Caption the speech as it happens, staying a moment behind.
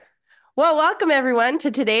Well, welcome everyone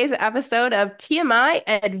to today's episode of TMI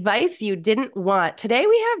Advice You Didn't Want. Today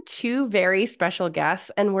we have two very special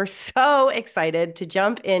guests, and we're so excited to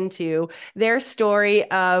jump into their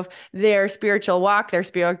story of their spiritual walk, their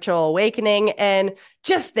spiritual awakening, and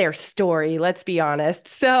just their story, let's be honest.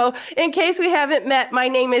 So, in case we haven't met, my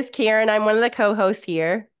name is Karen. I'm one of the co-hosts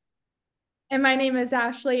here. And my name is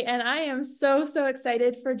Ashley, and I am so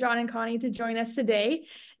excited for John and Connie to join us today.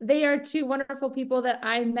 They are two wonderful people that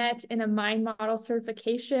I met in a mind model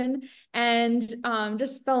certification and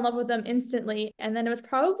just fell in love with them instantly. And then it was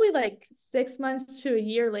probably like 6 months to a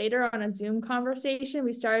year later on a Zoom conversation,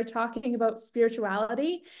 we started talking about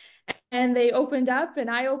spirituality. And they opened up,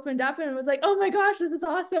 and I opened up, and it was like, oh my gosh, this is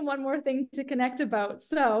awesome. One more thing to connect about.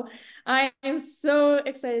 So I am so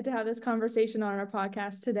excited to have this conversation on our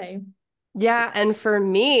podcast today. Yeah, and for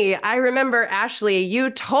me, I remember Ashley,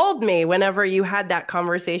 you told me whenever you had that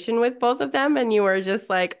conversation with both of them, and you were just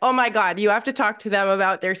like, oh my God, you have to talk to them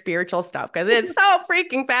about their spiritual stuff because it's so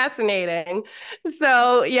freaking fascinating.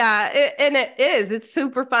 So, yeah, and it is. It's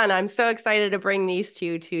super fun. I'm so excited to bring these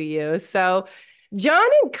two to you. So, John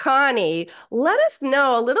and Connie, let us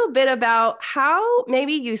know a little bit about how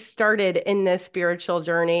maybe you started in this spiritual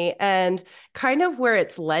journey and kind of where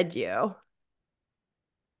it's led you.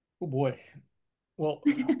 Oh boy. Well,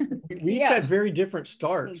 we each Yeah, had very different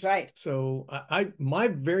starts. right. So my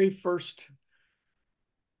very first,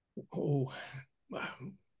 oh,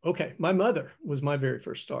 okay, my mother was my very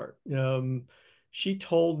first start. She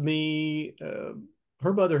told me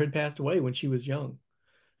her mother had passed away when she was young,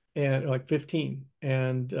 and like 15,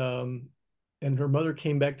 and her mother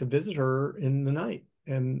came back to visit her in the night,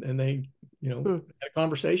 and they, Hmm. had a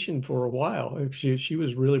conversation for a while. She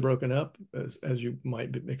was really broken up, as you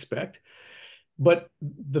might expect. But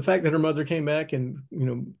the fact that her mother came back and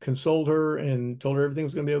consoled her and told her everything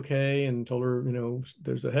was going to be okay, and told her,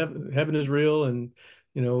 there's a heaven is real, and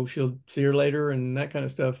she'll see her later, and that kind of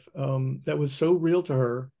stuff, that was so real to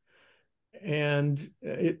her, and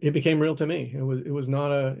it became real to me. It was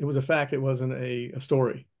not a it was a fact. It wasn't a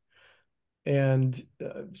story. And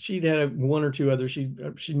she'd had one or two others. She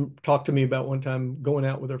talked to me about one time going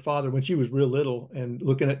out with her father when she was real little and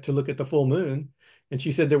look at the full moon, and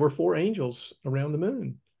she said there were four angels around the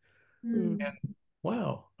moon. Hmm. And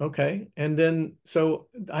wow, okay. And then so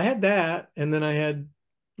I had that, and then I had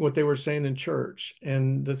what they were saying in church,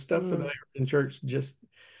 and the stuff that I Hmm. heard in church just,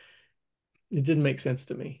 it didn't make sense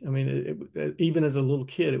to me. I mean, even as a little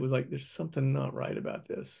kid, it was like there's something not right about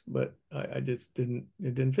this, but I just didn't,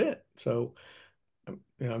 it didn't fit. So you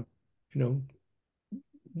know, you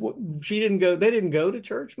know, she didn't go, they didn't go to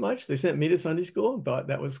church much. They sent me to Sunday school and thought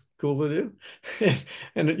that was cool to do.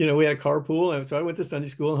 And we had a carpool, and so I went to Sunday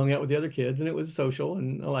school and hung out with the other kids, and it was social,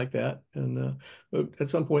 and I like that. And but at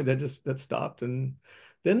some point that stopped. And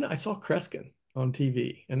then I saw Kreskin on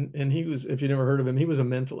TV, and he was, if you never heard of him, he was a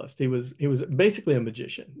mentalist. He was basically a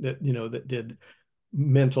magician that did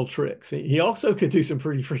mental tricks. He also could do some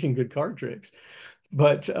pretty freaking good card tricks.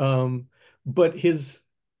 But his,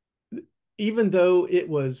 even though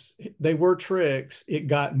they were tricks, it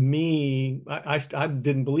got me, I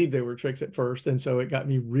didn't believe they were tricks at first. And so it got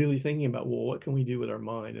me really thinking about, well, what can we do with our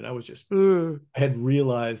mind? And Hmm. I had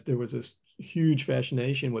realized there was this huge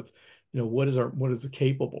fascination with, what are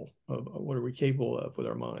we capable of with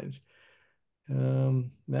our minds?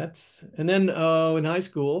 And then in high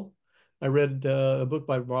school, I read a book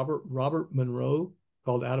by Robert Monroe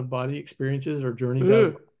called Out of Body Experiences, or Journeys Out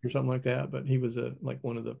of Hmm. Body, or something like that. But he was like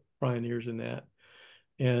one of the pioneers in that.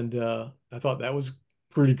 And I thought that was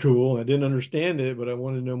pretty cool. I didn't understand it, but I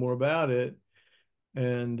wanted to know more about it.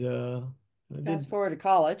 And I did Fast forward to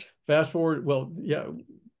college. fast forward. Well, yeah,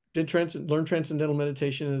 learn transcendental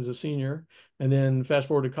meditation as a senior, and then fast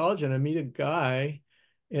forward to college, and I meet a guy,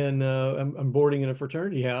 and I'm boarding in a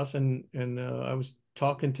fraternity house, and I was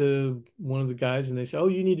talking to one of the guys, and they said, "Oh,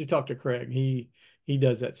 you need to talk to Craig. He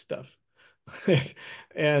does that stuff."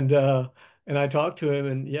 and uh, and I talked to him,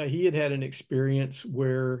 and yeah, he had had an experience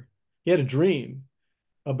where he had a dream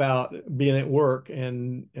about being at work,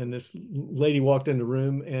 and this lady walked in the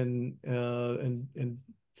room, and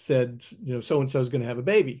said, so and so is going to have a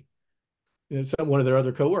baby. One of their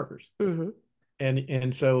other coworkers. Hmm.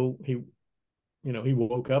 And so he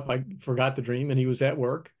woke up. I forgot the dream, and he was at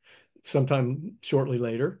work sometime shortly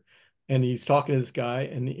later, and he's talking to this guy,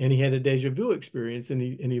 and he had a deja vu experience, and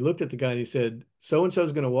he looked at the guy, and he said, so and so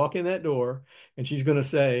is going to walk in that door, and she's going to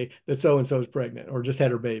say that so and so is pregnant or just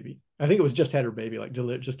had her baby. I think it was just had her baby, like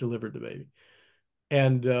just delivered the baby.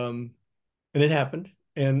 And it happened,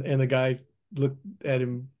 and the guy looked at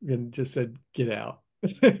him and just said, get out.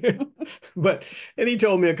 But and he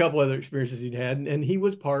told me a couple other experiences he'd had, and he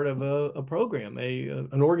was part of a program,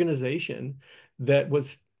 an organization that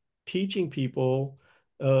was teaching people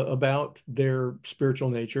about their spiritual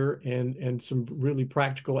nature and some really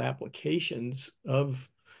practical applications of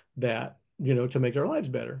that, to make their lives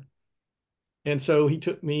better. And so he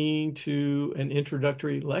took me to an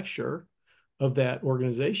introductory lecture of that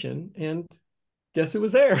organization, and guess who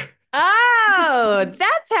was there? Oh,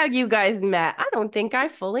 that's how you guys met. I don't think I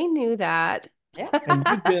fully knew that. Yeah. And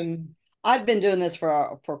you've been, I'd been doing this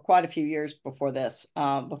for quite a few years before this,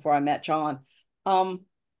 before I met John. I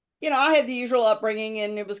had the usual upbringing,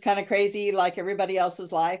 and it was kind of crazy, like everybody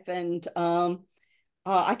else's life. And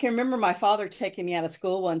I can remember my father taking me out of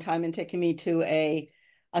school one time and taking me to a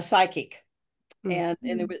psychic, Mm.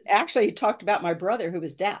 and it was actually he talked about my brother who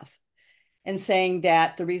was deaf, and saying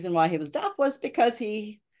that the reason why he was deaf was because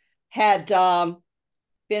he had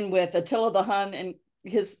been with Attila the Hun, and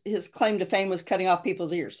his claim to fame was cutting off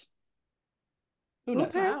people's ears. Who knows?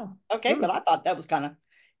 Okay. Wow. Okay, but I thought that was kind of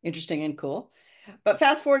interesting and cool. But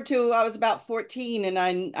fast forward to I was about 14,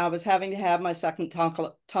 and I was having to have my second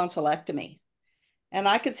tonsillectomy. And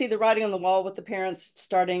I could see the writing on the wall with the parents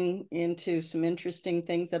starting into some interesting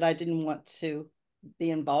things that I didn't want to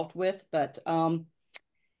be involved with, but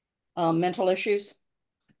mental issues.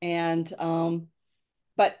 And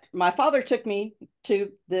but my father took me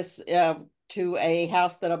to this to a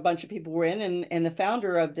house that a bunch of people were in, and the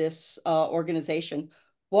founder of this organization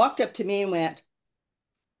walked up to me and went,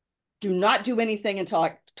 "Do not do anything until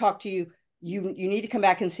I talk to you. You need to come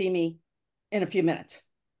back and see me in a few minutes."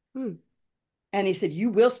 Hmm. And he said,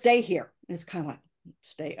 "You will stay here." And it's kind of like,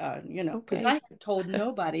 stay, because Okay. I had told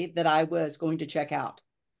nobody that I was going to check out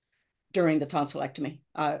during the tonsillectomy.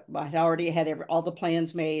 I had already had all the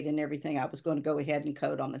plans made and everything. I was going to go ahead and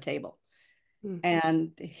code on the table. Hmm.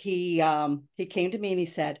 And he came to me and he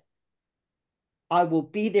said, "I will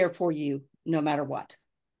be there for you no matter what.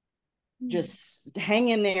 Just hang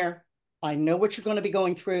in there. I know what you're going to be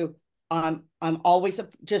going through. I'm always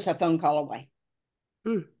just a phone call away."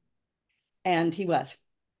 Hmm. And he was,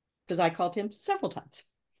 because I called him several times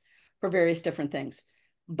for various different things.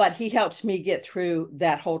 But he helped me get through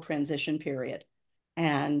that whole transition period.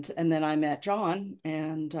 And then I met John,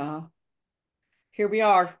 and here we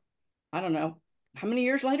are. I don't know how many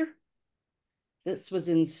years later. This was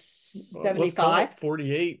in let's call 75. it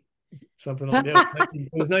 48, something like that. It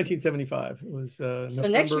was 1975. It was So next year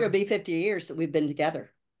November. will be 50 years that we've been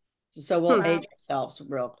together. So we'll Hmm. age ourselves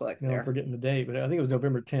real quick I'm there. forgetting the date, but I think it was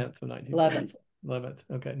November 10th of 11th. 11th.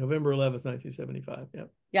 Okay, November 11th, 1975. Yep.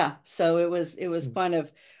 Yeah. So it was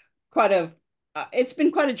quite a it's been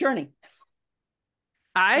quite a journey.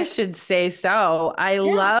 I should say so.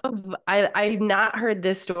 Yeah. I've not heard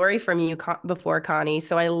this story from you before, Connie.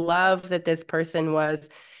 So I love that this person was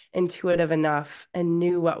intuitive enough and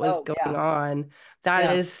knew what was Oh, going yeah. on. That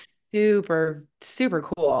Yeah. is super, super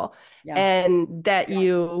cool. Yeah. And that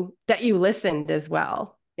you listened as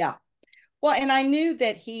well. Yeah. Well, and I knew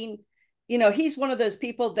that he's one of those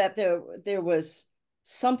people that there was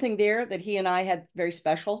something there that he and I had very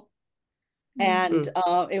special. And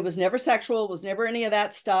Mm. it was never sexual, was never any of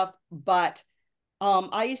that stuff. But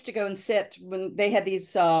I used to go and sit when they had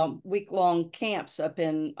these week-long camps up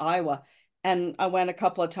in Iowa. And I went a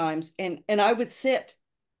couple of times, and I would sit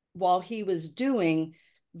while he was doing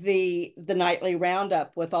the nightly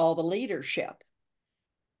roundup with all the leadership.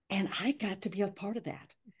 And I got to be a part of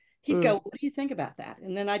that. He'd go, Mm. "What do you think about that?"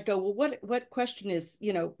 And then I'd go, "Well, what question is,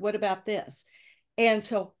 what about this?" And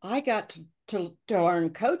so I got to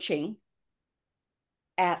learn coaching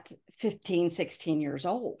at 15, 16 years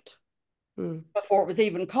old Mm. before it was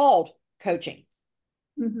even called coaching.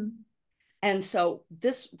 Mhm. And so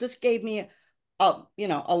this gave me a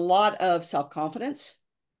lot of self-confidence,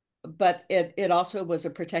 but it also was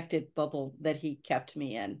a protected bubble that he kept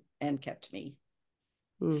me in and kept me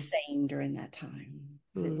Mm. sane during that time.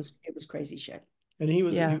 It Mm. was crazy shit. And he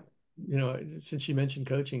was, Yeah. since you mentioned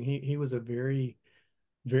coaching, he was a very,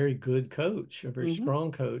 very good coach, a very Mm-hmm.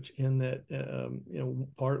 strong coach in that,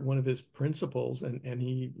 one of his principles, and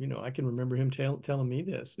he, I can remember him telling me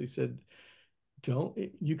this. He said,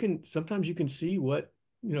 sometimes you can see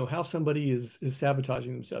how somebody is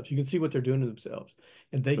sabotaging themselves. You can see what they're doing to themselves,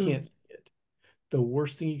 and they Mm. can't see it. The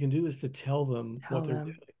worst thing you can do is to tell them what Tell they're them.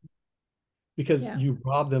 doing, because Yeah. you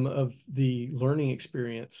rob them of the learning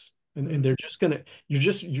experience, and Mm. they're just gonna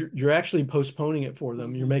you're actually postponing it for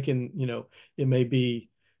them. You're Mm-hmm. making, it may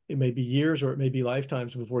be years or it may be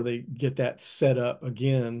lifetimes before they get that set up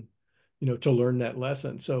again, to learn that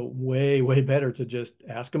lesson. So way better to just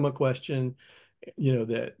ask them a question,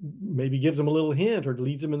 that maybe gives them a little hint or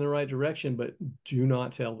leads them in the right direction, but do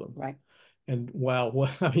not tell them. Right. And wow,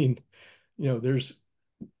 I mean, there's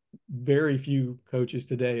very few coaches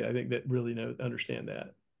today, I think, that really understand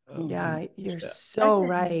that. Yeah, you're that. so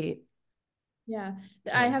right. Yeah,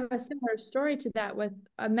 I have a similar story to that with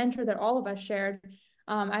a mentor that all of us shared.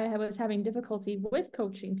 I was having difficulty with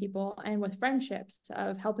coaching people and with friendships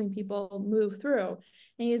of helping people move through.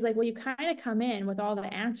 And he's like, well, you kind of come in with all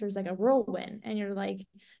the answers like a whirlwind. And you're like,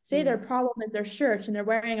 say their problem is their shirt and they're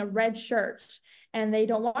wearing a red shirt and they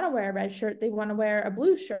don't want to wear a red shirt. They want to wear a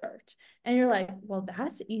blue shirt. And you're like, well,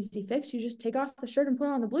 that's an easy fix. You just take off the shirt and put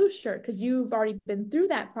on the blue shirt because you've already been through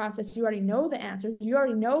that process. You already know the answers. You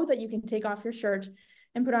already know that you can take off your shirt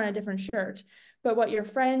and put on a different shirt. But what your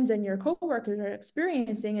friends and your coworkers are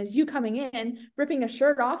experiencing is you coming in, ripping a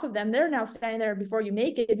shirt off of them. They're now standing there before you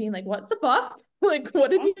naked, being like, what the fuck? Like, what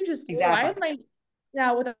did you just do? Exactly. Why am I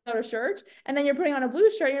now without a shirt? And then you're putting on a blue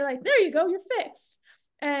shirt and you're like, there you go, you're fixed.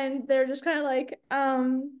 And they're just kind of like,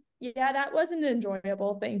 yeah, that wasn't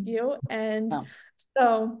enjoyable, thank you. And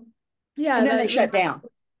so yeah. And then they shut down.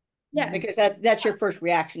 Yes. Because that's your first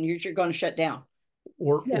reaction. You're going to shut down.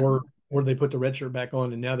 Or they put the red shirt back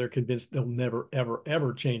on and now they're convinced they'll never, ever,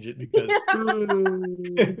 ever change it because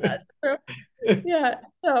that's true. Yeah.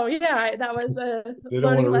 So yeah, that was a they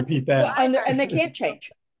don't want to repeat that. And they can't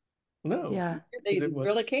change. No. Yeah. They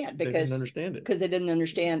really can't because they didn't understand it. Because they didn't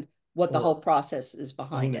understand what the whole process is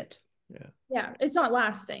behind it. Yeah, it's not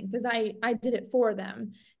lasting because I did it for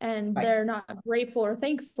them and they're not grateful or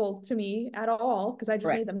thankful to me at all because I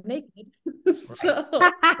just made them naked. So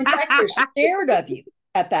in fact, they're scared of you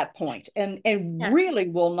at that point and really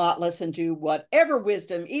will not listen to whatever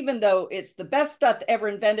wisdom, even though it's the best stuff ever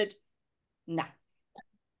invented. No.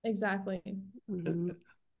 Exactly.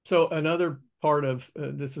 So another part of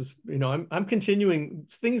this is, I'm continuing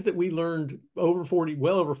things that we learned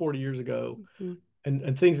well over 40 years ago.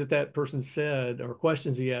 And things that person said or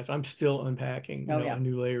questions he asked, I'm still unpacking,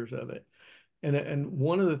 new layers of it. And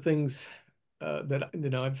one of the things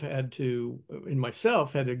that I've had to, in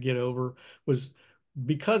myself, had to get over was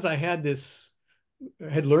because I had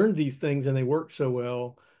learned these things and they worked so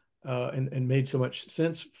well and made so much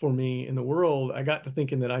sense for me in the world. I got to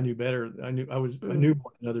thinking that I knew better. I knew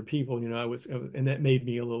more than other people. And that made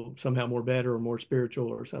me a little somehow more better or more spiritual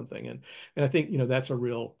or something. And I think that's a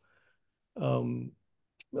real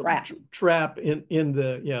trap in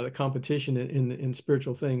the competition in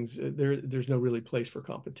spiritual things. There's no really place for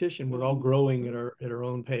competition. We're all growing at our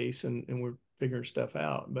own pace and we're figuring stuff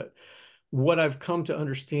out. But what I've come to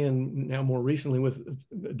understand now more recently with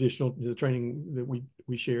the training that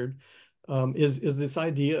we shared is this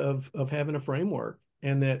idea of having a framework,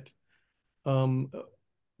 and that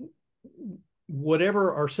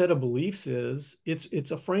whatever our set of beliefs is,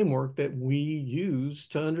 it's a framework that we use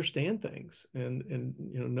to understand things. And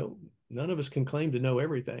none of us can claim to know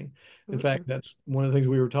everything. In fact, that's one of the things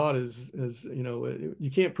we were taught is you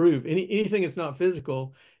can't prove anything that's not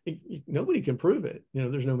physical. Nobody can prove it.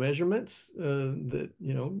 There's no measurements that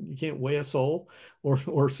you can't weigh a soul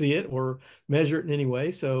or see it or measure it in any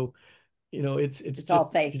way. So it's all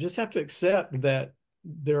fake. You just have to accept that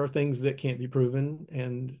there are things that can't be proven,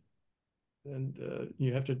 and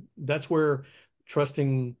you have to. That's where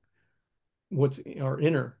trusting what's our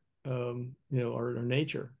inner, our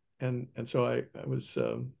nature, and so I was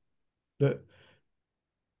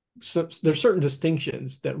there's certain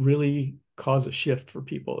distinctions that really cause a shift for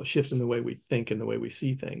people, a shift in the way we think and the way we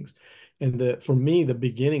see things, and for me, the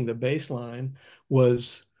beginning, the baseline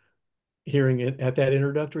was hearing it at that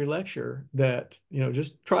introductory lecture that,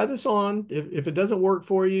 just try this on. If it doesn't work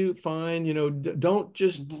for you, fine. Don't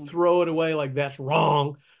just throw it away like that's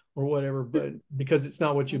wrong or whatever, but because it's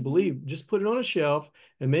not what you believe, just put it on a shelf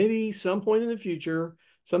and maybe some point in the future,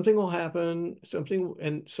 something will happen, something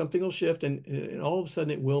will shift and all of a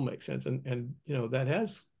sudden it will make sense. And that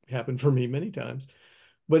has happened for me many times,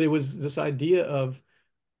 but it was this idea of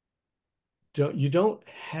you don't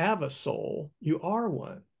have a soul, you are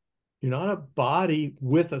one. You're not a body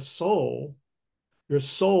with a soul. You're a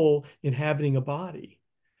soul inhabiting a body.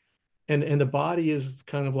 And the body is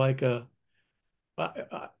kind of like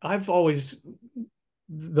I've always,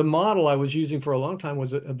 the model I was using for a long time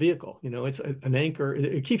was a vehicle. It's an anchor.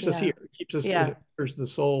 It keeps us here. It keeps us, it anchors the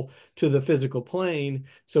soul to the physical plane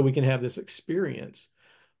so we can have this experience.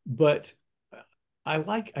 But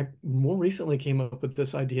I more recently came up with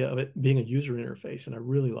this idea of it being a user interface, and I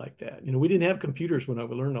really like that. We didn't have computers when I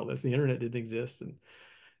learned all this. The internet didn't exist,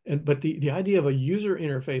 but the idea of a user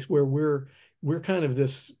interface where we're kind of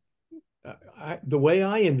this. The way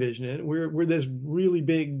I envision it, we're this really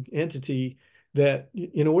big entity that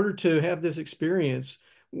in order to have this experience,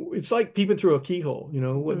 it's like peeping through a keyhole. You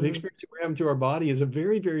know, what the experience that we're having through our body is a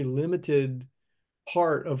very, very limited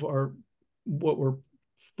part of what we're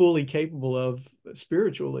fully capable of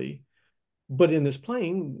spiritually. But in this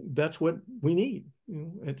plane, that's what we need. You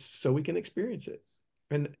know, it's so we can experience it.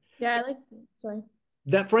 And Yeah, I like, sorry.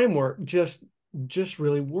 that framework just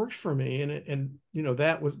really works for me. And you know,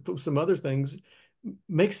 that was some other things,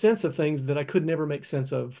 make sense of things that I could never make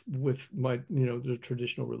sense of with my, you know, the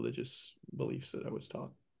traditional religious beliefs that I was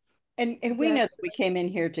taught. And we Yeah. know that we came in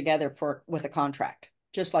here together with a contract,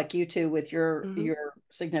 just like you two with Mhm. your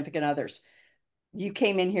significant others. You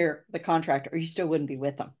came in here the contract, or you still wouldn't be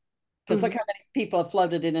with them. Because look Mhm. how many people have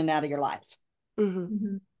floated in and out of your lives.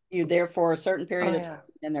 Mhm. You're there for a certain period Oh of time,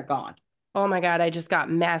 yeah. and they're gone. Oh my God, I just got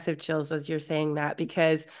massive chills as you're saying that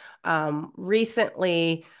because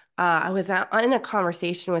recently I was in a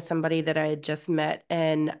conversation with somebody that I had just met,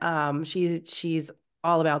 and she's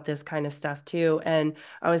all about this kind of stuff too. And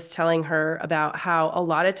I was telling her about how a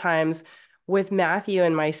lot of times with Matthew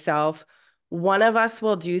and myself, one of us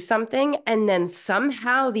will do something, and then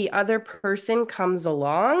somehow the other person comes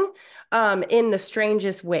along in the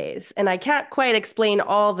strangest ways. And I can't quite explain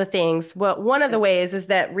all the things. Well, one of the ways is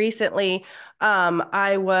that recently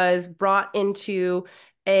I was brought into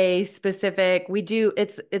a specific,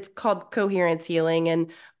 it's called coherence healing.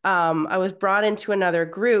 And I was brought into another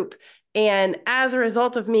group. And as a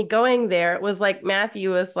result of me going there, it was like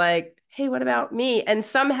Matthew was like, hey, what about me? And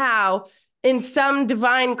somehow, in some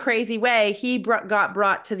divine, crazy way, he got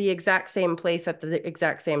brought to the exact same place at the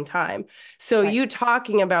exact same time. So Right. you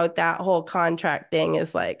talking about that whole contract thing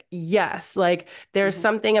is like, yes, like there's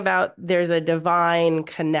something about there's a divine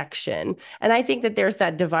connection. And I think that there's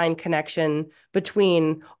that divine connection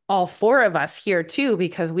between all four of us here too,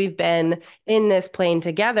 because we've been in this plane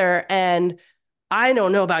together. And I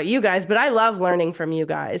don't know about you guys, but I love learning from you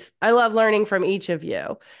guys. I love learning from each of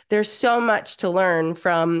you. There's so much to learn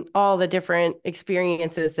from all the different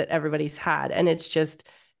experiences that everybody's had. And it's just,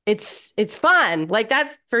 it's fun. Like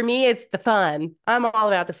that's for me, it's the fun. I'm all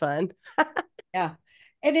about the fun. Yeah.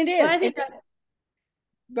 And it Well, is. I think that,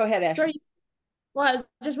 Go ahead, Ashley. sorry. Well,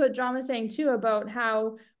 just what John was saying too about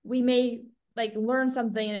how we may like learn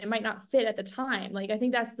something and it might not fit at the time. Like I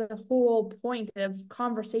think that's the whole point of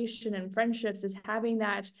conversation and friendships is having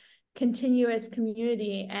that continuous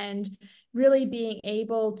community and really being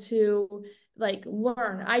able to like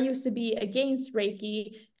learn. I used to be against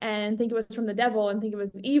Reiki and think it was from the devil and think it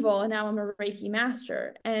was evil, and now I'm a Reiki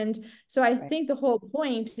master. And so I think the whole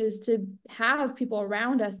point is to have people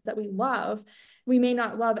around us that we love. We may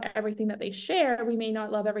not love everything that they share, we may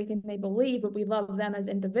not love everything they believe, but we love them as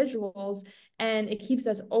individuals, and it keeps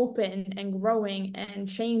us open and growing and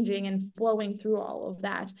changing and flowing through all of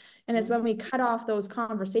that. And it's when we cut off those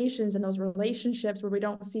conversations and those relationships where we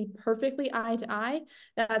don't see perfectly eye to eye,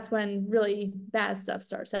 that's when really bad stuff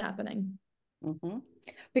starts happening.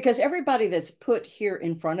 Because everybody that's put here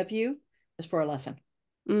in front of you is for a lesson.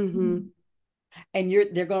 And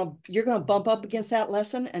you're gonna bump up against that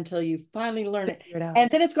lesson until you finally learn it. And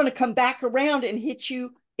then it's going to come back around and hit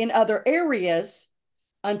you in other areas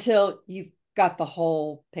until you've got the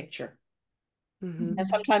whole picture. And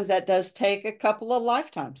sometimes that does take a couple of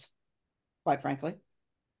lifetimes, quite frankly.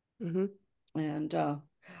 And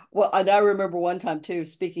well, and I remember one time too,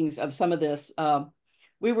 speaking of some of this,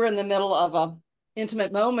 we were in the middle of a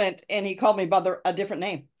intimate moment and he called me by a different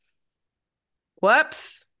name.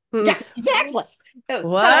 Whoops. Yeah, exactly.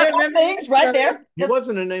 What? Things right there. It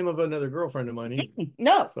wasn't the name of another girlfriend of mine either.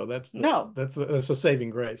 No. So that's no. That's a saving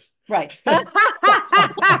grace. Right. If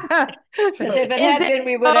it had been,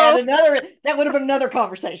 we would have had another. That would have been another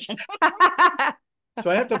conversation.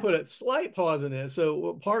 So I have to put a slight pause in this.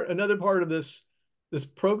 So another part of this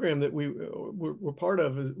program that we were part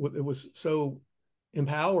of is it was so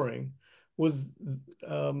empowering was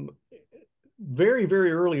very,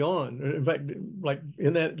 very early on. In fact, like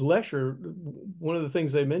in that lecture, one of the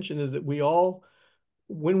things they mentioned is that we all,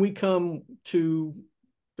 when we come into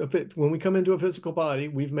a physical body,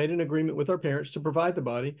 we've made an agreement with our parents to provide the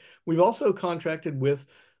body. We've also contracted with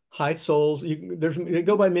high souls. They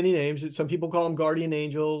go by many names. Some people call them guardian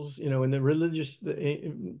angels. You know, in the religious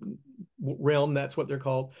realm, that's what they're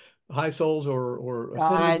called. High souls or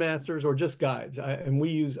ascended masters or just guides. I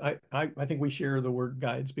think we share the word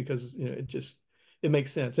guides because, you know, it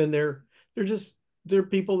makes sense. And they're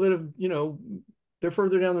people that have, you know, they're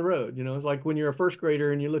further down the road. You know, it's like when you're a first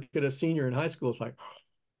grader and you look at a senior in high school, it's like,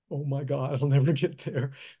 oh my God, I'll never get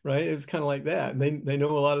there. Right. It's kind of like that. And they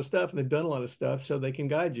know a lot of stuff and they've done a lot of stuff, so they can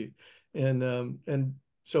guide you. And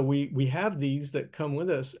so we have these that come with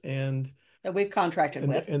us, and that we've contracted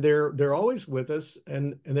with. And they're always with us,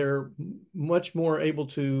 and they're much more able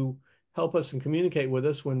to help us and communicate with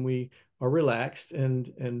us when we are relaxed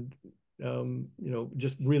and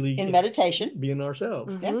just really in meditation, being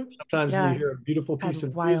ourselves. Mhm. Sometimes you Yeah. hear a beautiful Had piece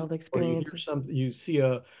of wild music, or you hear experiences. something, you see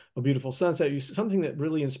a beautiful sunset, something that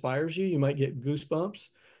really inspires you. You might get goosebumps.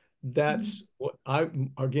 That's what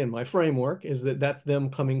again, my framework is that's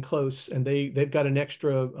them coming close, and they've got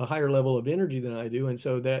a higher level of energy than I do. And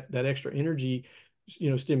so that extra energy,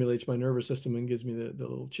 stimulates my nervous system and gives me the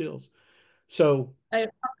little chills. So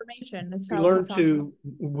Confirmation is we how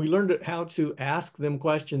learned how to ask them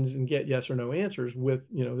questions and get yes or no answers with,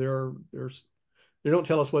 they don't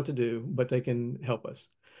tell us what to do, but they can help us.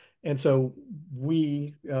 And so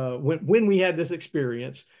when we had this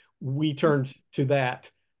experience, we turned to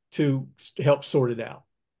that to help sort it out.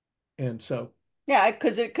 And so, yeah,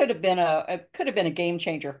 because it could have been a game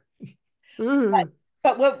changer. Mm.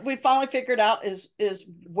 But what we finally figured out is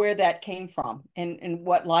where that came from, and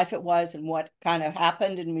what life it was and what kind of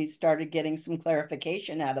happened, and we started getting some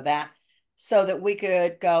clarification out of that, so that we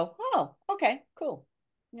could go, oh, okay, cool.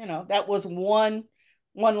 That was one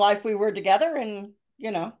life we were together, and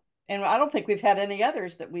and I don't think we've had any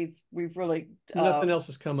others that we've really nothing else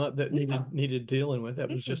has come up that No. needed dealing with. That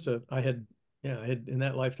was just I had in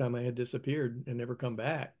that lifetime I had disappeared and never come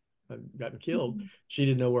back. I'd gotten killed. She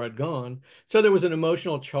didn't know where I'd gone. So there was an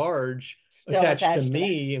emotional charge still attached to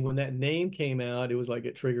me. And when that name came out, it was like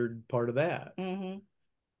it triggered part of that. Mm-hmm.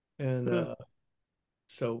 And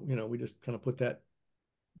so, we just kind of put that,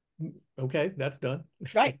 okay, that's done.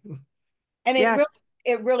 Right. And Yeah.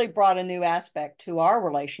 it really brought a new aspect to our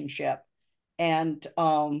relationship, and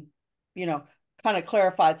kind of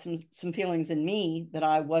clarified some feelings in me that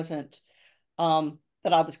I wasn't that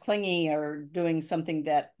I was clingy or doing something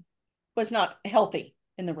that was not healthy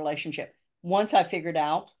in the relationship. Once I figured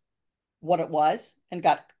out what it was and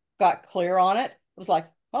got clear on it, it was like,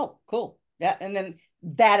 oh, cool. Yeah. And then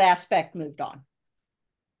that aspect moved on.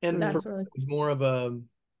 And That's for really it was more of a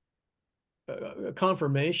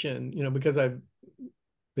confirmation, because I've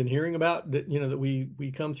been hearing about that, that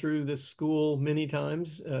we come through this school many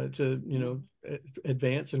times to,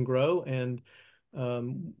 advance and grow. And,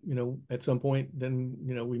 at some point, then,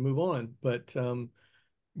 we move on.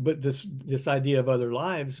 But this idea of other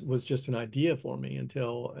lives was just an idea for me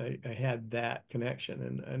until I had that connection.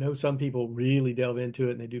 And I know some people really delve into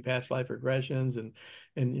it and they do past life regressions, and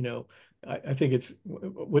I think it's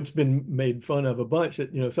what's been made fun of a bunch,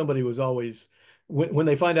 that somebody was always, when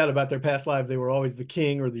they find out about their past lives, they were always the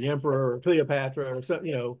king or the emperor or Cleopatra or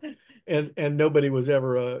something, and nobody was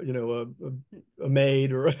ever a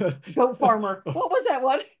maid or a goat farmer. What was that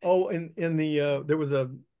one? Oh, in the there was a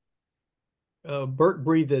Burt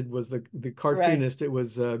Breathed was the cartoonist. Right. It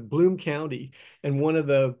was Bloom County, and one of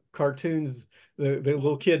the cartoons, the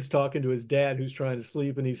little kid's talking to his dad who's trying to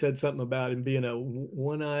sleep, and he said something about him being a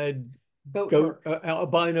one-eyed goat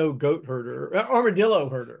albino goat herder, armadillo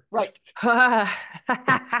herder. Right.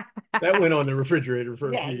 That went on the refrigerator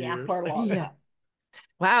for a few years. For a long time.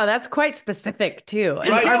 Wow, that's quite specific too.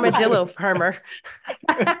 An Right. armadillo farmer.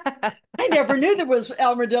 I never knew there was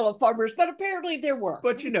armadillo farmers, but apparently there were.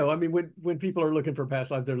 But I mean, when people are looking for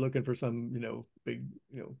past lives, they're looking for some, big,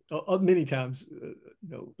 many times,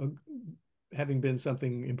 having been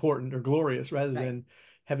something important or glorious, rather than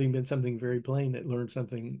having been something very plain that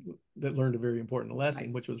learned a very important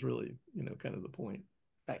lesson, which was really, kind of the point.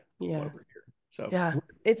 Right. Yeah. Over here. So yeah,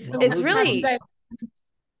 it's really.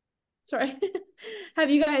 Sorry. Have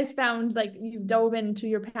you guys found like you've dove into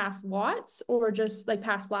your past lots, or just like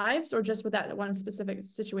past lives, or just with that one specific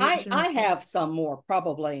situation? I have some more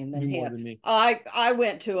probably than more than me. I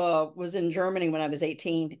was in Germany when I was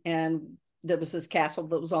 18, and there was this castle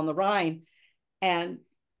that was on the Rhine, and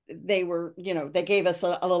they were, they gave us a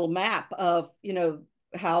little map of,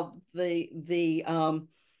 how the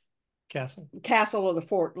castle or the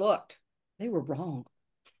fort looked. They were wrong.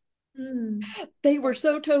 They were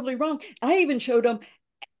so totally wrong. I even showed them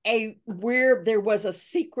where there was a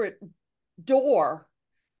secret door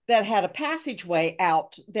that had a passageway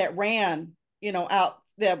out that ran, out,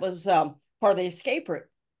 that was part of the escape route.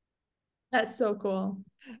 That's so cool.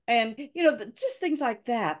 And just things like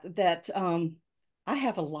that I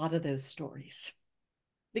have a lot of those stories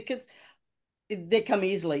because they come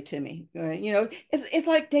easily to me. It's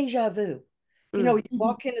like deja vu. You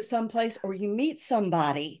walk into some place or you meet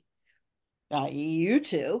somebody, you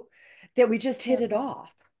two, that we just hit it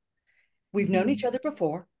off. We've known each other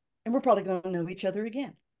before, and we're probably going to know each other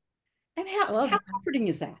again. And how comforting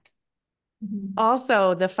is that?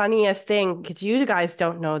 Also, the funniest thing, because you guys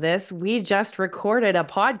don't know this, we just recorded a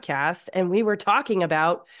podcast and we were talking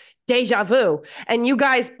about deja vu. And you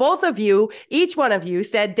guys, both of you, each one of you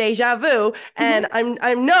said deja vu. And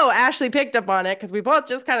I know Ashley picked up on it because we both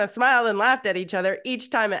just kind of smiled and laughed at each other each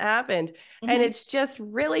time it happened. And it's just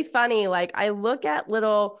really funny. Like I look at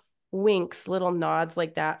little winks, little nods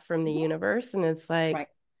like that from the universe. And it's like, Right.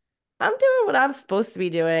 I'm doing what I'm supposed to be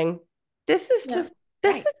doing. This is Yeah. just,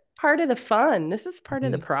 this Right. is part of the fun. This is part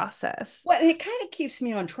of the process. Well, and it kind of keeps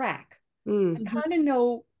me on track. I kind of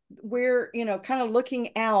know where, kind of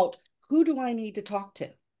looking out, who do I need to talk to?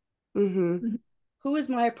 Who is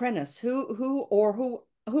my apprentice? Who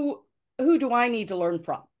do I need to learn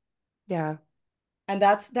from? Yeah. And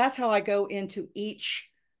that's how I go into each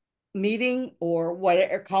meeting or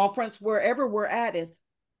whatever conference, wherever we're at, is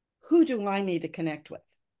who do I need to connect with?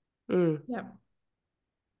 Yeah.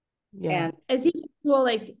 Yeah. And it's even cool,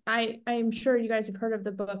 like I'm sure you guys have heard of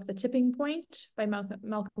the book The Tipping Point by Malcolm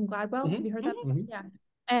Gladwell. Have you heard that? Yeah.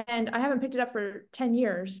 And I haven't picked it up for 10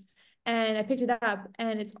 years. And I picked it up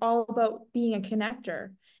and it's all about being a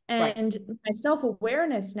connector. And my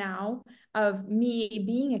self-awareness now of me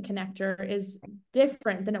being a connector is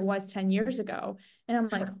different than it was 10 years ago. And I'm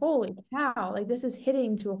like, holy cow, like this is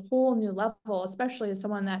hitting to a whole new level, especially as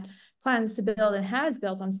someone that plans to build and has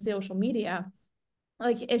built on social media.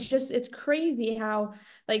 Like it's crazy how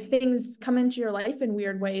like things come into your life in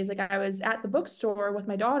weird ways. Like I was at the bookstore with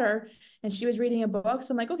my daughter and she was reading a book, so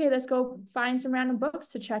I'm like, okay, let's go find some random books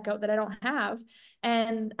to check out that I don't have.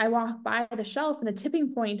 And I walk by the shelf and the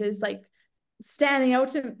tipping point is like standing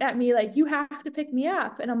out at me like, you have to pick me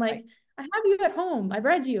up. And I'm like, I have you at home, I've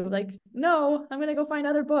read you. Like, no, I'm gonna go find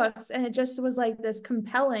other books. And it just was like this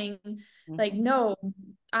compelling, like, no,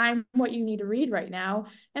 I'm what you need to read right now.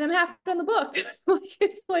 And I'm half done the book. Like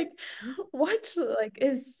it's like, what? Like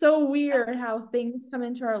it's so weird how things come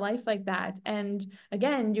into our life like that. And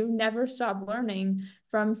again, you never stop learning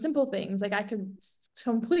from simple things. Like I could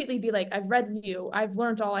completely be like, I've read you, I've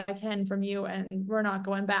learned all I can from you, and we're not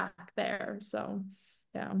going back there. So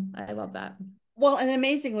yeah, I love that. Well, and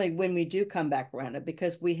amazingly, when we do come back around it,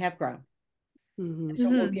 because we have grown. So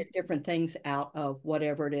we'll get different things out of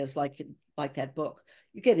whatever it is, like that book.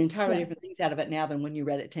 You get entirely different things out of it now than when you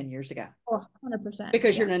read it 10 years ago. Oh, 100%.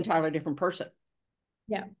 Because you're an entirely different person.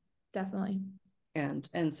 Yeah, definitely.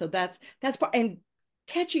 And so that's part, and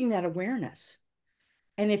catching that awareness.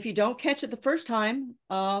 And if you don't catch it the first time,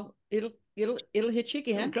 it'll hit you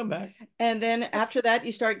again. It'll come back. And then after that,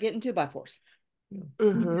 you start getting 2x4s.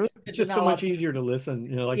 It's just so much easier to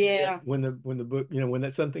listen, like when the book, when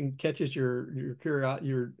that something catches your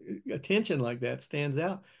attention like that, stands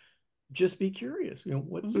out, just be curious,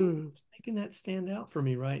 what's making that stand out for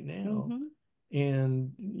me right now.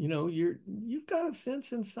 And you've got a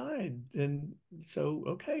sense inside, and so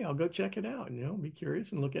okay, I'll go check it out, and be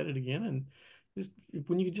curious and look at it again, and just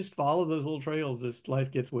when you just follow those little trails, this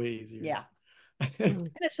life gets way easier.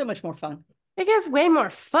 And it's so much more fun. It gets way more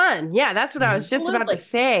fun. Yeah, that's what I was just about to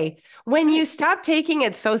say. When you stop taking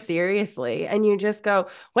it so seriously and you just go,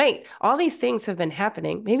 wait, all these things have been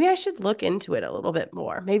happening. Maybe I should look into it a little bit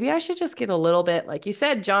more. Maybe I should just get a little bit, like you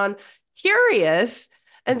said, John, curious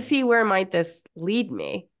and see where might this lead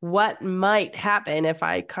me. What might happen if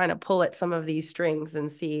I kind of pull at some of these strings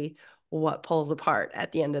and see what pulls apart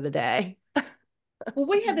at the end of the day. Well,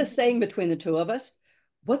 we had this saying between the two of us,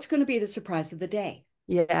 what's going to be the surprise of the day?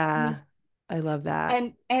 Yeah. I love that.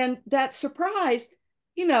 And that surprise,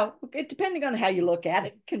 depending on how you look at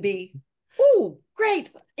it, can be, ooh, great.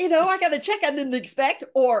 I got a check I didn't expect,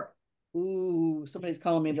 or, ooh, somebody's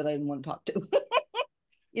calling me that I didn't want to talk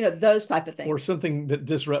to. Those type of things. Or something that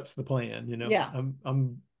disrupts the plan, Yeah.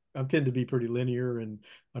 I tend to be pretty linear, and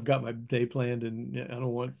I've got my day planned, and I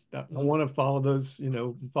want to follow those,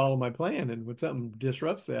 follow my plan. And when something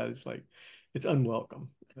disrupts that, it's like, it's unwelcome.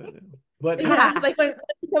 But yeah, like when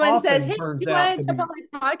someone says, "Hey, you want to jump on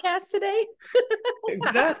my podcast today?"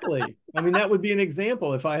 Exactly. I mean, that would be an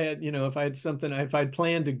example. If I had something, if I'd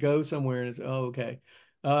planned to go somewhere, and it's okay.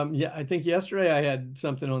 I think yesterday I had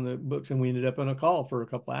something on the books, and we ended up on a call for a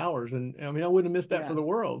couple of hours, and I mean, I wouldn't have missed that for the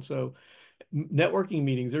world. So, networking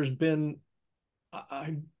meetings. There's been,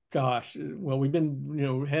 well, we've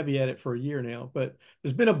been heavy at it for a year now, but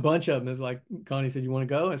there's been a bunch of them. It's like Connie said, "You want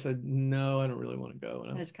to go?" I said, "No, I don't really want to go."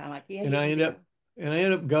 And it's kind of like, and I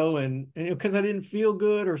ended up going, and because I didn't feel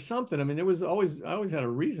good or something. I mean, I always had a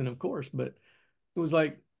reason, of course, but it was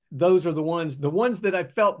like, those are the ones that I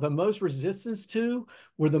felt the most resistance to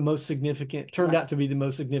were the most significant, turned out to be the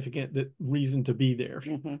most significant reason to be there.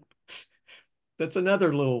 That's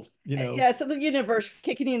another little, Yeah, so the universe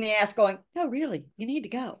kicking you in the ass going, no, really, you need to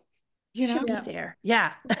go. You should be there.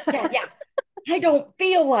 Yeah. Yeah. I don't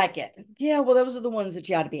feel like it. Yeah, well, those are the ones that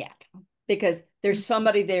you ought to be at, because there's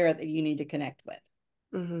somebody there that you need to connect with.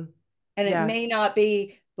 Mm-hmm. And it Yeah. may not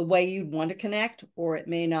be the way you'd want to connect, or it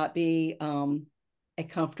may not be a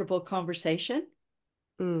comfortable conversation.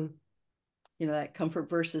 Mm. You know, that comfort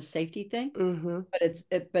versus safety thing. Mm-hmm. But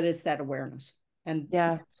it's that awareness. And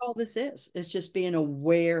Yeah. that's all this is. It's just being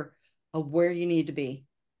aware of where you need to be,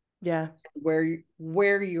 Yeah. where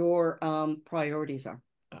your priorities are.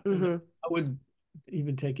 Mm-hmm. I would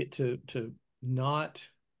even take it to not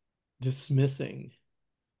dismissing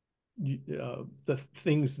the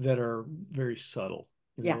things that are very subtle.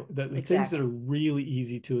 You know, the exactly. things that are really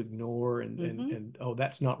easy to ignore and oh,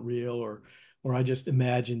 that's not real, or I just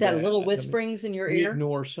imagined that that. little I mean, whisperings in your we ear.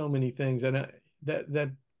 ignore so many things, and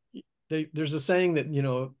there's a saying that, you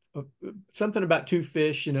know, something about two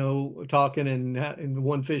fish, you know, talking, and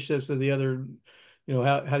one fish says to the other, you know,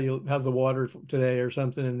 how's the water today or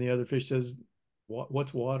something, and the other fish says,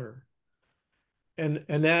 what's water? And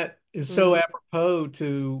that is so Mm. apropos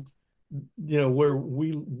to, you know, where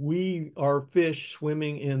we are fish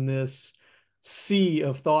swimming in this sea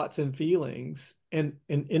of thoughts and feelings, and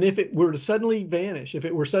if it were to suddenly vanish, if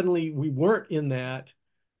it were suddenly we weren't in that,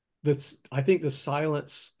 I think the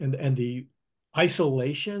silence and the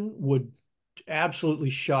isolation would absolutely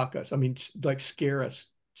shock us. I mean, like scare us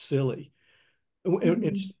silly.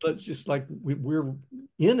 It's just like we're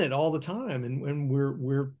in it all the time, and when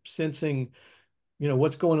we're sensing, you know,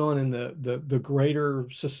 what's going on in the greater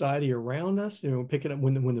society around us. You know, picking up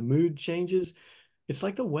when the mood changes. It's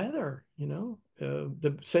like the weather, you know,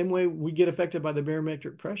 the same way we get affected by the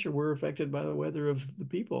barometric pressure, we're affected by the weather of the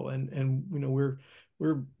people, and you know,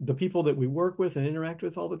 we're the people that we work with and interact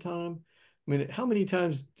with all the time. I mean, how many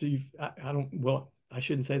times do you? I don't. Well, I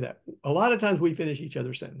shouldn't say that. A lot of times we finish each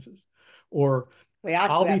other's sentences, or We have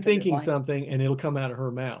I'll to be after this thinking line. something and it'll come out of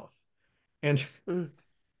her mouth, and Mm.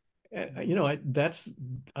 you know,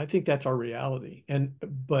 I think that's our reality.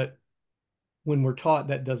 But when we're taught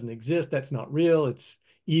that doesn't exist, that's not real, it's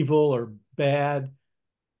evil or bad,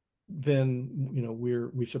 then, you know,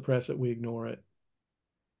 we suppress it, we ignore it.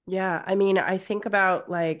 Yeah, I mean, I think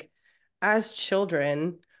about like as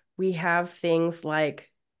children, we have things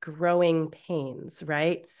like growing pains,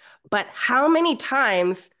 right? But how many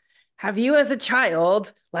times have you as a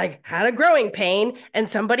child like had a growing pain and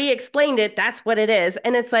somebody explained it, that's what it is.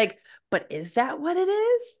 And it's like, but is that what it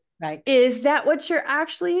is? Right. Is that what you're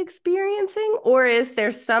actually experiencing? Or is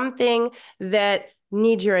there something that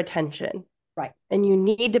needs your attention? Right. And you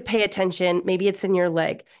need to pay attention. Maybe it's in your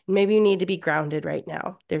leg. Maybe you need to be grounded right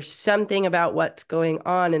now. There's something about what's going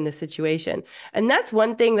on in the situation. And that's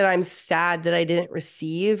one thing that I'm sad that I didn't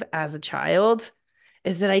receive as a child,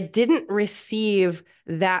 is that I didn't receive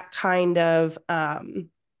that kind of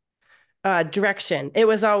direction. It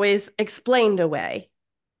was always explained away.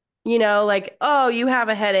 You know, like, oh, you have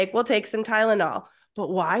a headache. We'll take some Tylenol.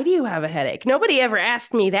 But why do you have a headache? Nobody ever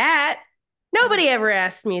asked me that. Nobody ever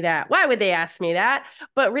asked me that. Why would they ask me that?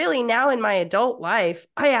 But really, now in my adult life,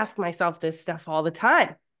 I ask myself this stuff all the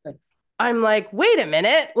time. Good. I'm like, wait a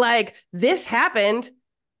minute, like this happened.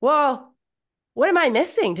 Well, what am I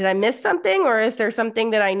missing? Did I miss something? Or is there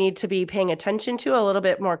something that I need to be paying attention to a little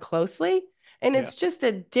bit more closely? And Yeah. it's just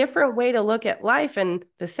a different way to look at life. And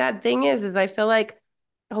the sad thing is I feel like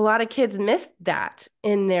a lot of kids missed that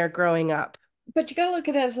in their growing up. But you got to look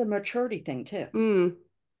at it as a maturity thing too, Mm.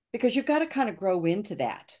 because you've got to kind of grow into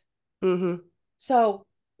that. Mm-hmm. So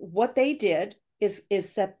what they did is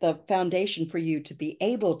set the foundation for you to be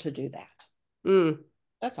able to do that. Mm.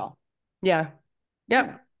 That's all. Yeah. Yep.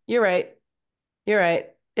 Yeah. You're right. You're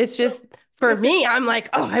right. It's So just for this is me, I'm like,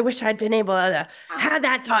 oh, I wish I'd been able to have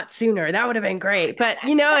that thought sooner. That would have been great. But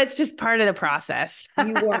you know, it's just part of the process.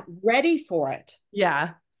 you weren't ready for it.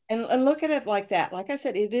 Yeah. And look at it like that. Like I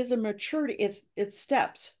said, it is a maturity. It's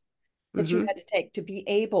steps that you Mm-hmm. had to take to be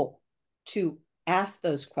able to ask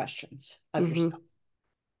those questions of Mm-hmm. yourself.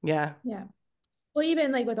 Yeah. Yeah. Well,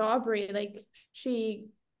 even like with Aubrey, like she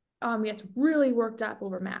gets really worked up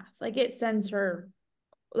over math. Like it sends her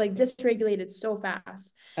like dysregulated so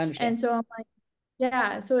fast. I understand. And so I'm like,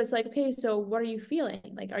 yeah. So it's like, okay, so what are you feeling?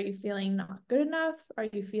 Like, are you feeling not good enough? Are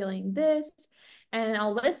you feeling this? And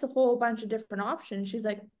I'll list a whole bunch of different options. She's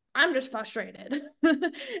like, I'm just frustrated.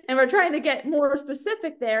 And we're trying to get more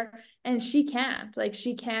specific there. And she can't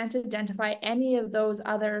identify any of those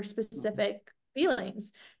other specific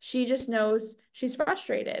feelings. She just knows she's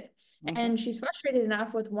frustrated. And she's frustrated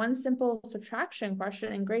enough with one simple subtraction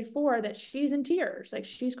question in grade 4 that she's in tears, like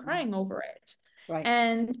she's crying over it. Right.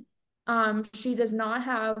 And she does not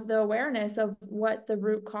have the awareness of what the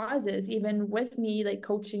root cause is, even with me like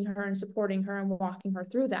coaching her and supporting her and walking her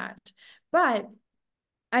through that. But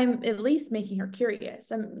I'm at least making her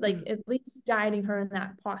curious. I'm like at least guiding her in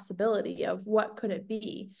that possibility of what could it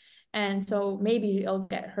be. And so maybe it'll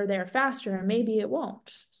get her there faster and maybe it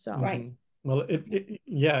won't. So Right. Well,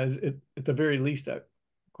 yeah, at the very least, of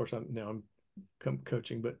course, I'm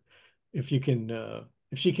coaching, but if you can,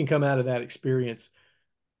 if she can come out of that experience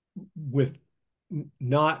with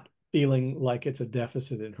not feeling like it's a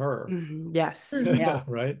deficit in her, Yes. Yeah.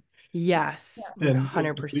 right? Yes. Then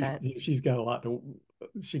at least 100%. she's got a lot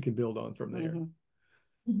she can build on from there.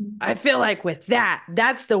 I feel like with that,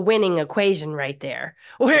 that's the winning equation right there,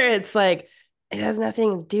 where it's like, it has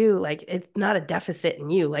nothing to do, like, it's not a deficit in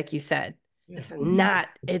you, like you said. Yeah.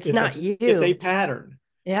 It's not you. It's a pattern.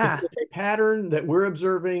 Yeah. It's a pattern that we're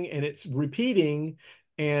observing and it's repeating.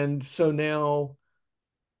 And so now,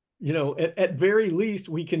 at very least,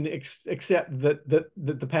 we can accept that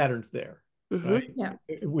the pattern's there, right? Yeah.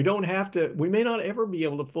 We don't have to, we may not ever be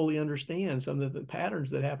able to fully understand some of the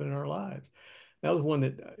patterns that happen in our lives. That was one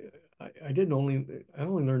that I only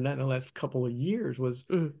learned that in the last couple of years was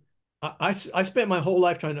I spent my whole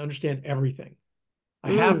life trying to understand everything.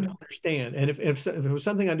 I have to understand. And if it was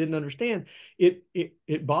something I didn't understand,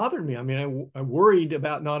 it bothered me. I mean, I worried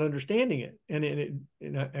about not understanding it. And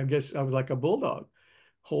I guess I was like a bulldog.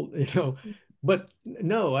 But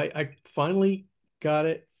no, I finally got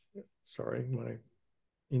it. Sorry, my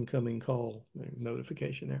incoming call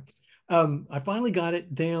notification there. I finally got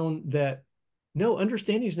it down that no,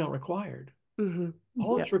 understanding is not required.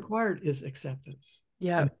 All that's required is acceptance.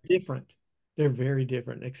 Yeah. And different. They're very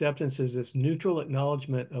different. Acceptance is this neutral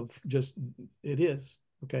acknowledgement of just it is.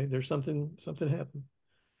 Okay, there's something happened.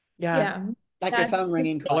 Yeah. Like your phone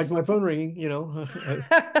ringing Like twice. my phone ringing,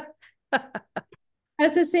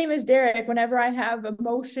 That's the same as Derek. Whenever I have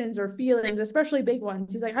emotions or feelings, especially big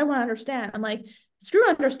ones, he's like, I want to understand. I'm like, screw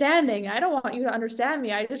understanding. I don't want you to understand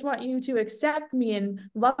me. I just want you to accept me and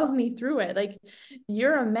love me through it. Like,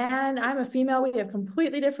 you're a man, I'm a female. We have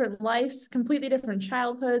completely different lives, completely different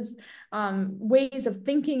childhoods, ways of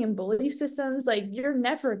thinking and belief systems. Like, you're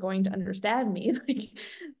never going to understand me. Like,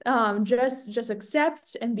 just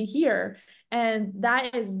accept and be here. And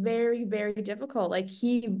that is very, very difficult. Like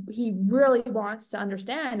he really wants to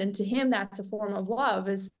understand, and to him that's a form of love.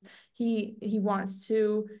 Is he wants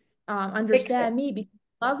to understand me because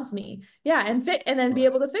he loves me. Yeah, and then be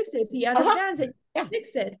able to fix it. If he understands it,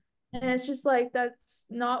 fix it. And it's just like, that's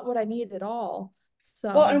not what I need at all.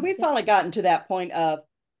 So Well, and we finally gotten to that point of,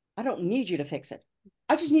 I don't need you to fix it.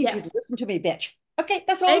 I just need you to listen to me, bitch. Okay,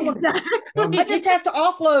 that's all exactly. I just have to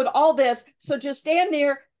offload all this. So just stand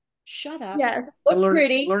there, shut up. Yes. Look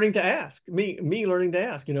pretty. Learning to ask. Me learning to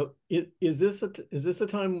ask, is this a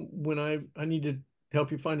time when I need to help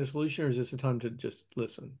you find a solution, or is this a time to just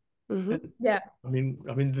listen? Yeah. I mean,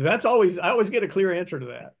 I always get a clear answer to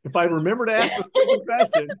that. If I remember to ask the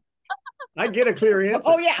question, I get a clear answer.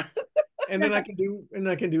 Oh yeah. And then I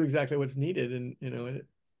can do exactly what's needed. And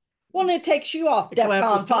well, and it takes you off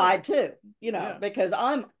DEFCON 5 too, because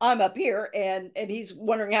I'm up here and he's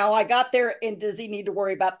wondering how I got there, and does he need to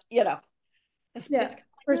worry about, it's just,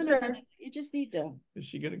 no, you just need to. Is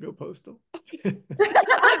she gonna go postal?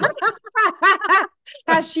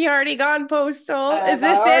 Has she already gone postal? Is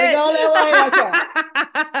this it? Gone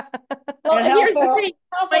LA, well, here's the thing: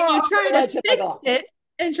 when you try to fix it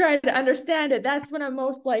and try to understand it, that's when I'm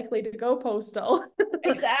most likely to go postal.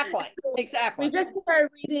 Exactly. We just started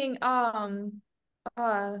reading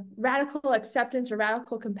radical acceptance or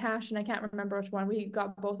radical compassion. I can't remember which one. We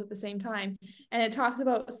got both at the same time, and it talked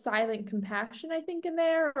about silent compassion, I think, in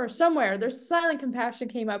there or somewhere. There's silent compassion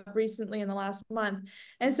came up recently in the last month,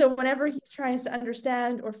 and so whenever he's trying to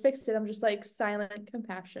understand or fix it, I'm just like, silent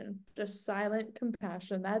compassion, just silent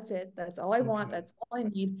compassion. That's it. That's all I want. That's all I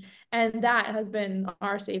need. And that has been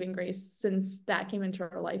our saving grace since that came into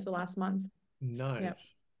our life the last month. Nice. Yep.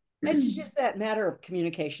 It's just that matter of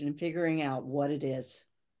communication and figuring out what it is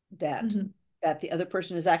that the other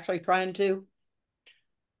person is actually trying to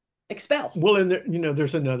expel. Well, and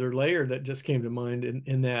there's another layer that just came to mind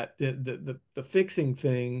in that the fixing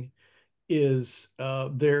thing is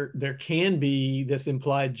there can be this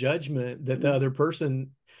implied judgment that the other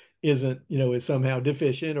person isn't, is somehow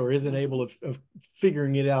deficient or isn't able of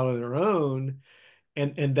figuring it out on their own.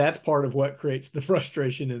 And that's part of what creates the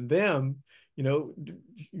frustration in them. I'll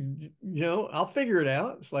figure it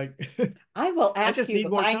out. It's like, I will ask you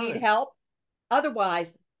if I need help.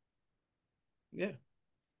 Otherwise. Yeah.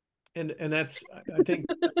 And that's, I think,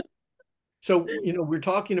 so, we're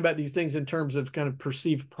talking about these things in terms of kind of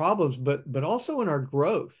perceived problems, but also in our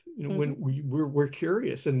growth, when we're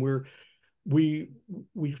curious and we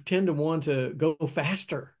tend to want to go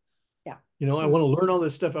faster. Yeah. You know, I want to learn all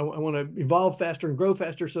this stuff. I want to evolve faster and grow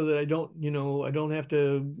faster so that I don't, you know, I don't have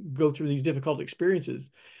to go through these difficult experiences.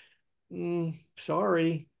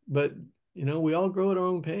 Sorry, but you know, we all grow at our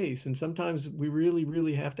own pace, and sometimes we really,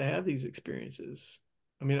 really have to have these experiences.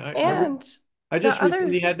 I mean, And I the just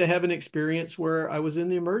recently other, had to have an experience where I was in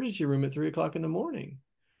the emergency room at 3 o'clock in the morning.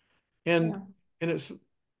 And Yeah. and it's,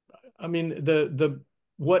 I mean, the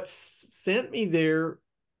what sent me there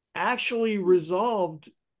actually resolved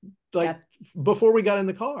like before we got in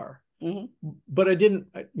the car. But I didn't,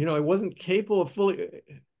 you know, I wasn't capable of fully,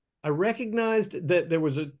 I recognized that there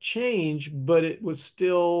was a change, but it was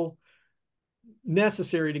still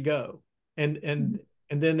necessary to go. And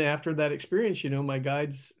then after that experience, you know, my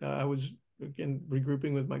guides, I was again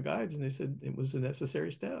regrouping with my guides, and they said it was a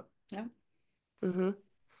necessary step. Yeah. Mhm.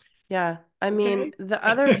 Yeah. I mean, Okay. the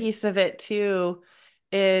other piece of it too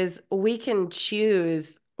is we can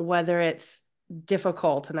choose whether it's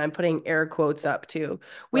difficult, and I'm putting air quotes up too.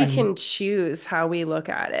 We Right. can choose how we look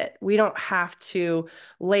at it. We don't have to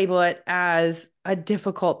label it as a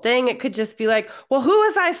difficult thing. It could just be like, well, who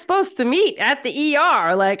was I supposed to meet at the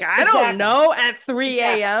ER? Like, I don't Exactly. know, at 3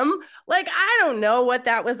 Exactly. a.m. Like, I don't know what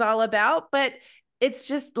that was all about, but it's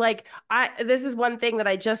just like this is one thing that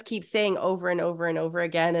I just keep saying over and over and over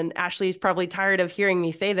again. And Ashley's probably tired of hearing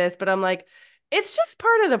me say this, but I'm like, it's just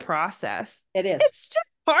part of the process. It is. It's just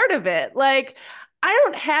part of it. Like, I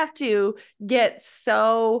don't have to get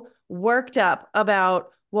so worked up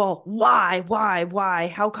about, well, why?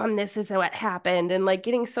 How come this is what happened? And like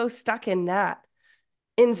getting so stuck in that.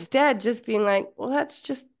 Instead, just being like, well, that's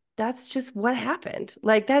just what happened.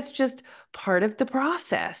 Like, that's just part of the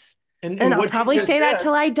process. And And I'll what you probably just say that said,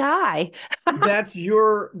 till I die. that's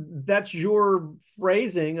your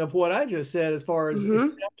phrasing of what I just said as far as Hmm.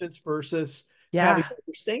 acceptance versus having Yeah. to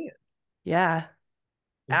understand. Yeah.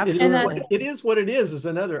 And that Absolutely. It is what it is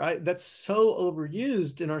another that's so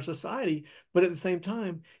overused in our society, but at the same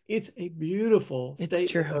time, it's a beautiful It's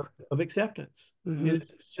statement true. of acceptance. Hmm.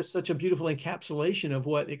 It's just such a beautiful encapsulation of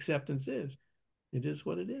what acceptance is. It is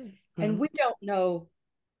what it is. And Hmm. we don't know,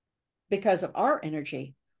 because of our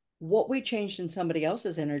energy, what we changed in somebody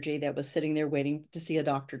else's energy that was sitting there waiting to see a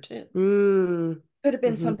doctor too. Mm. Could have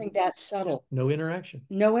been Hmm. something that subtle. No interaction,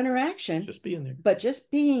 No interaction, just being there. but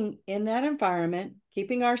just being in that environment,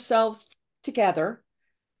 keeping ourselves together,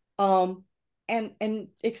 um, and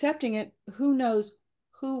accepting it. Who knows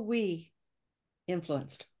who we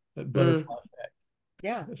influenced? That Mm. butterfly effect.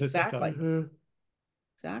 Yeah, That's what they talk exactly. about. Hmm.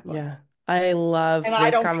 Exactly. Yeah. I love And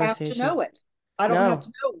I this don't have to conversation. know it. I don't have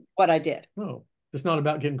to No. know what I did. No, it's not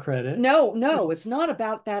about getting credit. No, no, it's not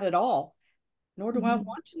about that at all. Nor do I Mhm.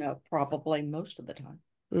 want to know, probably most of the time.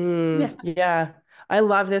 Yeah. Yeah. I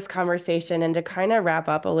love this conversation. And to kind of wrap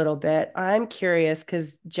up a little bit, I'm curious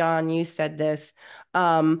because John, you said this,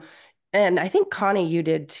 um, and I think Connie, you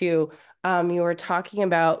did too. You were talking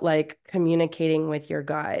about like communicating with your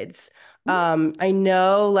guides. I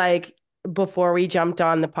know like before we jumped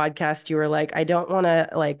on the podcast, you were like, I don't want to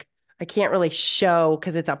like, I can't really show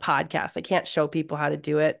because it's a podcast. I can't show people how to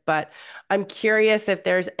do it, but I'm curious if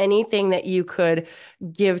there's anything that you could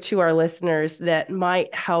give to our listeners that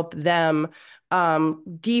might help them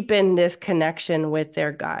deepen this connection with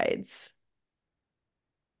their guides.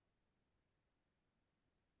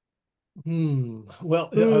 Well,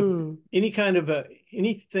 Mm, any kind of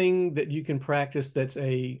anything that you can practice that's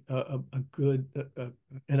a good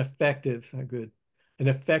an effective, not good, an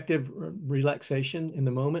effective relaxation in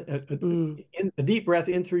the moment. mm, A deep breath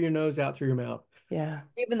in through your nose, out through your mouth, yeah.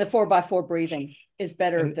 Even the 4x4 breathing is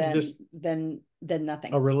better and than just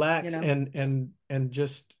nothing. relax and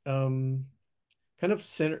just kind of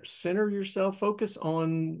center yourself, focus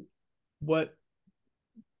on what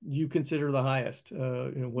you consider the highest, you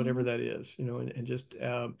know, whatever that is, you know, and just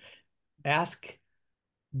ask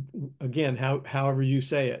again, however you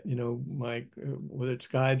say it, you know, Mike, whether it's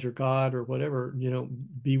guides or God or whatever, you know,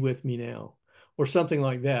 be with me now, or something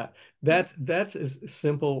like that. That's as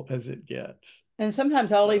simple as it gets. And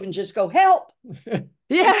sometimes I'll even just go, help, Yeah.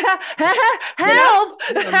 you know? Help.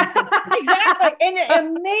 Yeah, I mean, Exactly.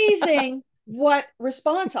 And amazing what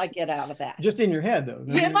response I get out of that. just in your head though.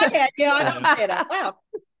 Yeah, in my head. Yeah, I don't say it out loud,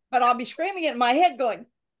 but I'll be screaming it in my head going,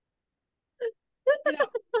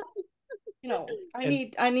 you know,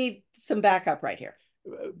 And I need some backup right here.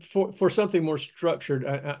 for something more structured,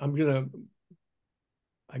 I'm gonna,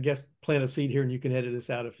 I guess, plant a seed here, and you can edit this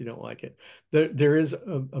out if you don't like it. There is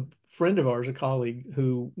a friend of ours, a colleague,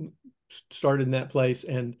 who started in that place,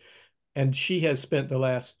 and she has spent the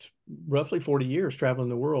last roughly 40 years traveling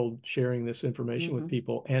the world sharing this information with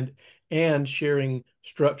people, and sharing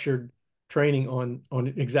structured training on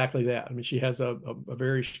exactly that. I mean, she has a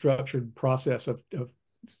very structured process of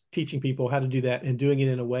teaching people how to do that and doing it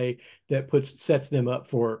in a way that sets them up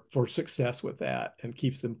for success with that and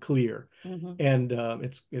keeps them clear. Mm-hmm. And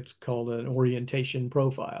it's called an orientation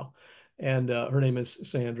profile. And her name is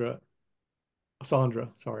Sandra,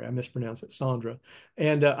 sorry, I mispronounced it, Sandra.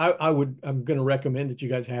 And I'm going to recommend that you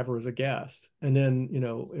guys have her as a guest. And then,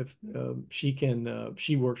 if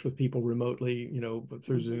she works with people remotely, through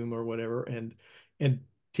Mm-hmm. Zoom or whatever, and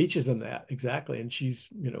teaches them that exactly. And she's,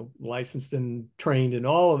 licensed and trained and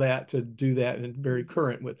all of that to do that and very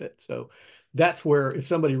current with it. So that's where, if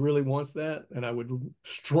somebody really wants that, and I would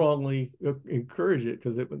strongly encourage it,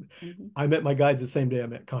 because Mm-hmm. I met my guides the same day I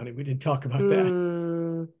met Connie. We didn't talk about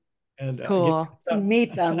that. And Cool.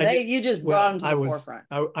 Meet them. You just brought them to the forefront.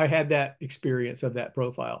 I had that experience of that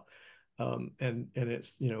profile. And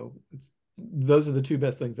it's, those are the two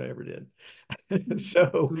best things I ever did.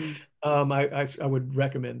 So I would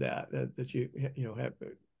recommend that you have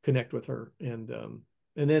connect with her. And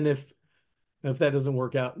then if that doesn't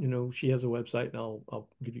work out, she has a website, and I'll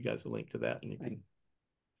give you guys a link to that, and you can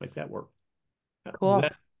make that work. Cool. Does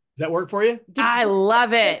that work for you? I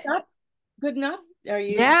love it. Good enough? Are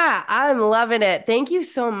you? Yeah, I'm loving it. Thank you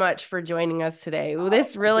so much for joining us today.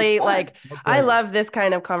 This really, I love this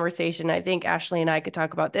kind of conversation. I think Ashley and I could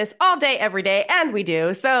talk about this all day, every day, and we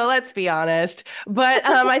do. So let's be honest. But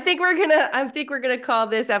I think we're gonna call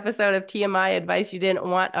this episode of TMI Advice You Didn't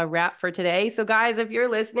Want a wrap for today. So guys, if you're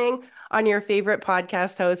listening on your favorite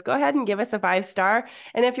podcast host, go ahead and give us a 5-star.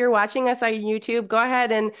 And if you're watching us on YouTube, go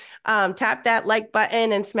ahead and tap that like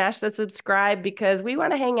button and smash the subscribe, because we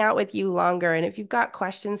want to hang out with you longer. And if you've got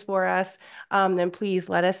questions for us, then please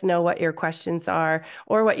let us know what your questions are,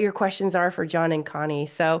 or what your questions are for John and Connie.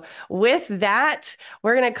 So with that,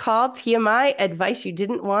 we're going to call TMI Advice You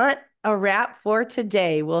Didn't Want a wrap for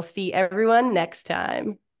today. We'll see everyone next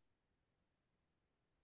time.